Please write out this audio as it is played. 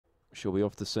She'll be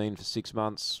off the scene for 6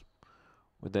 months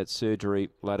with that surgery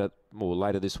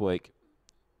later this week.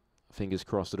 Fingers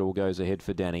crossed it all goes ahead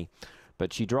for Danny.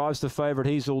 But she drives the favourite,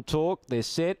 He's All Talk. They're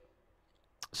set.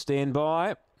 Stand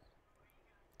by.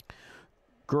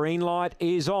 Green light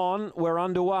is on. We're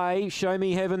underway. Show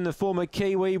Me Heaven, the former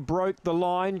Kiwi, broke the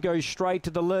line, goes straight to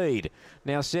the lead.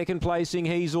 Now second placing,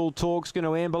 He's All Talk's going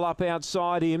to amble up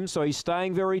outside him, so he's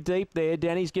staying very deep there.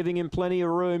 Danny's giving him plenty of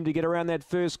room to get around that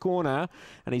first corner,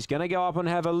 and he's going to go up and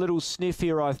have a little sniff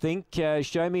here, I think.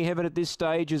 Show Me Heaven at this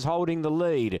stage is holding the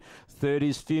lead. Third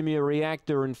is FUMIA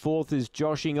Reactor, and fourth is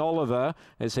Joshing Oliver,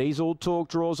 as He's All Talk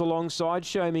draws alongside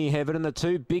Show Me Heaven, and the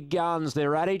two big guns,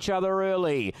 they're at each other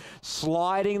early.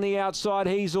 Sliding the outside,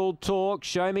 He's All Talk.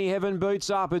 Show Me Heaven boots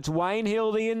up. It's Wayne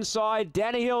Hill the inside,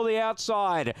 Danny Hill the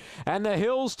outside, and the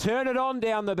Hills turn it on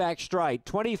down the back straight.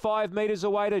 25 metres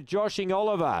away to Joshing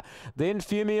Oliver. Then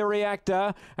FUMIA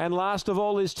Reactor, and last of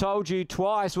all is Told You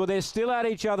Twice. Well, they're still at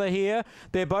each other here.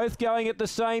 They're both going at the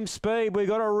same speed. We've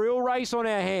got a real race on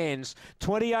our hands.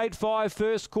 28.5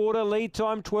 first quarter, lead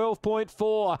time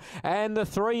 12.4, and the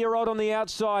 3-year-old on the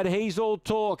outside, He's All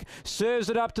Talk, serves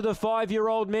it up to the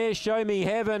 5-year-old mare, Show Me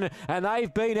Heaven, and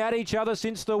they've been at each other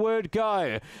since the word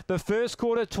go. The first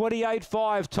quarter,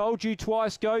 28.5. Told You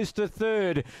Twice goes to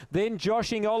third. Then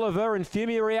Joshing Oliver, and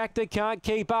FUMIA Reactor can't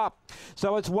keep up.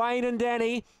 So it's Wayne and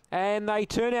Danny, and they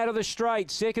turn out of the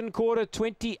straight. Second quarter,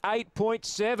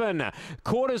 28.7.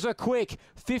 Quarters are quick.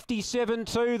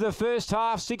 57.2 the first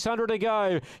half, 600 to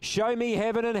go. Show Me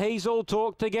Heaven and He's All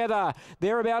Talk together.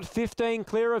 They're about 15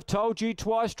 clear of Told You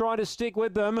Twice, trying to stick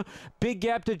with them. Big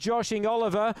gap to Joshing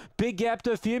Oliver. Big gap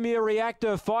to FUMIA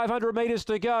Reactor. 500 metres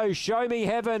to go. Show Me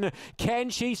Heaven.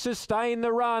 Can she sustain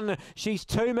the run? She's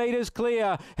 2 metres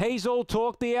clear. He's All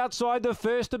Talk the outside, the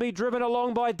first to be driven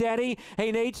along by Danny.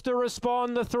 He needs to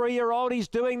respond. The 3-year-old, he's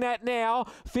doing that now.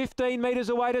 15 metres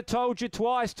away to Told You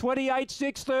Twice.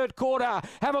 28.6 third quarter.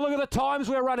 Have a look at the times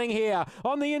we're running here.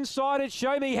 On the inside, it's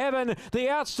Show Me Heaven. The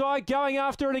outside going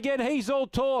after it again. He's All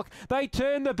Talk. They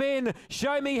turn the bend.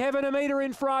 Show Me Heaven a metre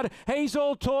in front. He's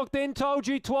All Talk, then Told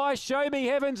You Twice. Show Me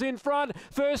Heaven's in front.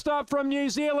 First up from New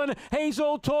Zealand. He's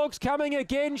All Talk's coming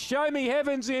again. Show Me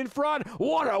Heaven's in front.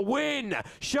 What a win.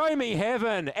 Show Me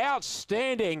Heaven.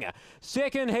 Outstanding.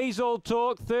 Second, He's All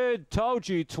Talk. Third, Told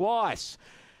You Twice.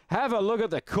 Have a look at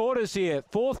the quarters here.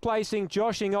 Fourth placing,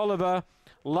 Joshing Oliver.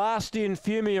 Last in,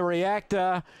 FUMIA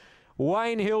Reactor.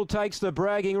 Wayne Hill takes the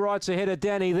bragging rights ahead of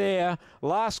Danny there.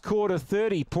 Last quarter,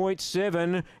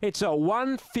 30.7. It's a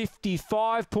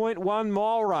 155.1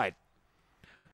 mile rate.